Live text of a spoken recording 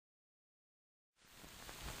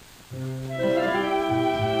It's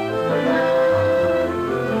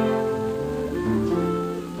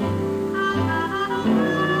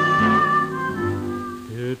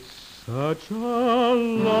such a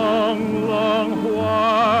long, long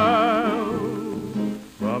while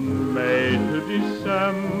from May to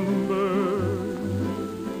December,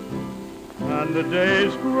 and the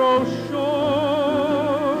days grow short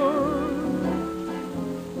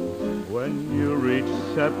when you reach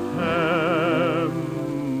September.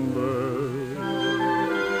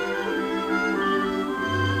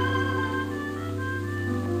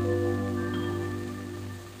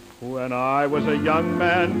 When I was a young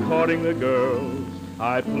man courting the girls,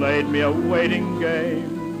 I played me a waiting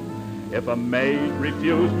game. If a maid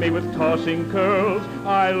refused me with tossing curls,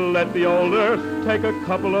 I let the old earth take a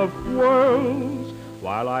couple of whirls,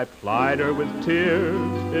 while I plied her with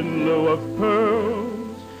tears in lieu of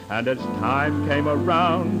pearls. And as time came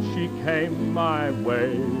around, she came my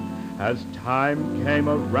way. As time came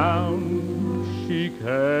around, she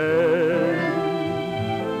came.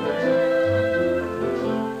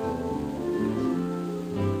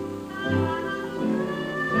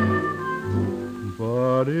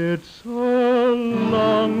 But it's a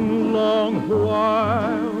long, long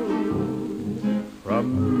while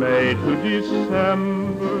from May to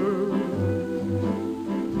December,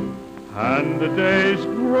 and the days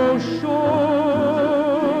grow short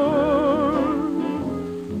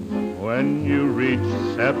when you reach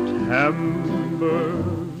September,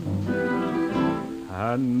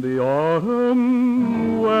 and the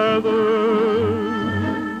autumn weather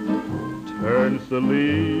turns the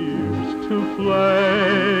leaves to flame,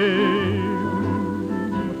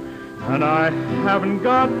 and I haven't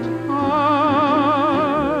got time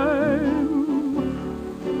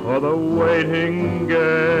for the waiting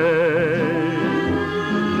game.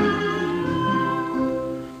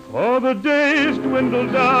 For the days dwindle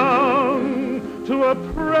down to a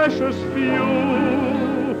precious few.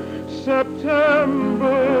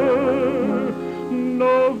 September,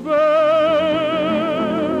 November,